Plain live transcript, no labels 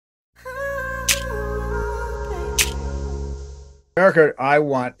America I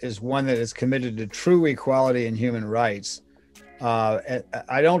want is one that is committed to true equality and human rights.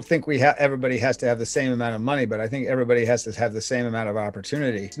 I don't think everybody has to have the same amount of money, but I think everybody has to have the same amount of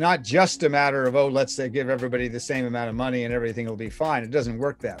opportunity. It's not just a matter of, oh, let's say give everybody the same amount of money and everything will be fine. It doesn't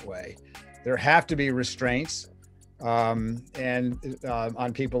work that way. There have to be restraints on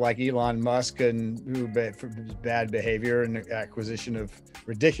people like Elon Musk and for bad behavior and acquisition of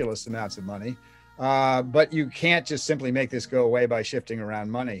ridiculous amounts of money. But you can't just simply make this go away by shifting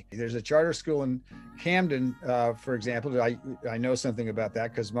around money. There's a charter school in Camden, for example. I know something about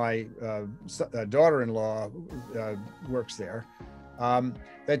that because my daughter-in-law works there,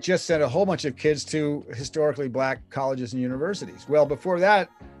 that just sent a whole bunch of kids to historically Black colleges and universities. Well, before that,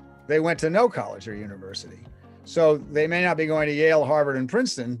 they went to no college or university. So they may not be going to Yale, Harvard, and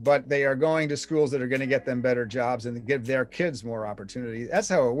Princeton, but they are going to schools that are going to get them better jobs and give their kids more opportunity. That's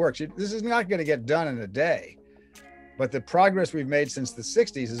how it works. This is not going to get done in a day, but the progress we've made since the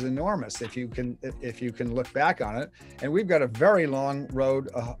 60s is enormous if you can look back on it. And we've got a very long road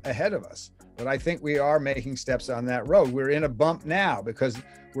ahead of us. But I think we are making steps on that road. We're in a bump now because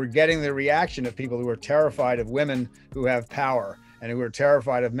we're getting the reaction of people who are terrified of women who have power and who are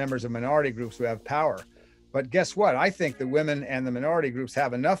terrified of members of minority groups who have power. But guess what? I think the women and the minority groups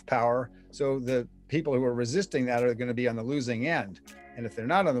have enough power, so the people who are resisting that are going to be on the losing end. And if they're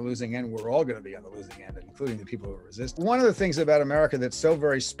not on the losing end, we're all going to be on the losing end, including the people who resist. One of the things about America that's so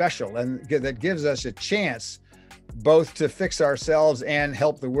very special and that gives us a chance both to fix ourselves and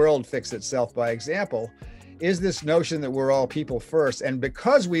help the world fix itself by example is this notion that we're all people first. And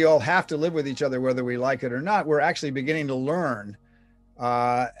because we all have to live with each other, whether we like it or not, we're actually beginning to learn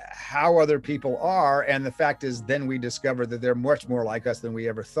how other people are. And the fact is, then we discover that they're much more like us than we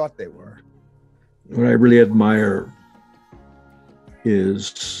ever thought they were. What I really admire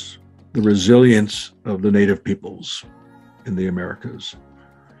is the resilience of the Native peoples in the Americas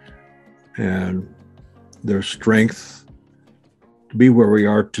and their strength to be where we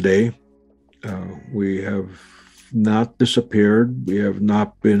are today. We have not disappeared. We have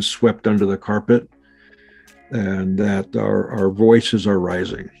not been swept under the carpet, and that our voices are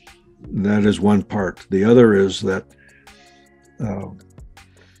rising. And that is one part. The other is that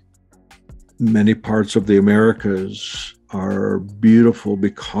many parts of the Americas are beautiful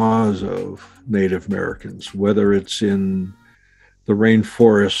because of Native Americans, whether it's in the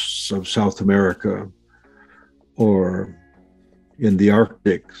rainforests of South America or in the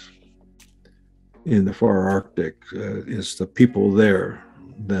Arctic, in the far Arctic. It's the people there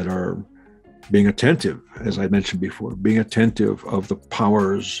that are being attentive, as I mentioned before, being attentive of the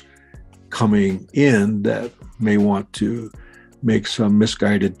powers coming in that may want to make some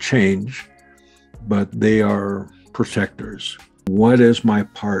misguided change, but they are protectors. What is my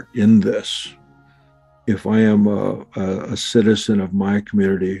part in this? If I am a citizen of my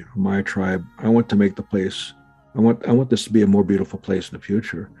community, my tribe, I want to make the place, I want this to be a more beautiful place in the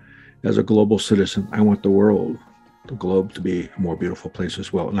future. As a global citizen, I want the globe to be a more beautiful place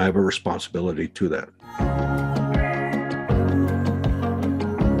as well. And I have a responsibility to that.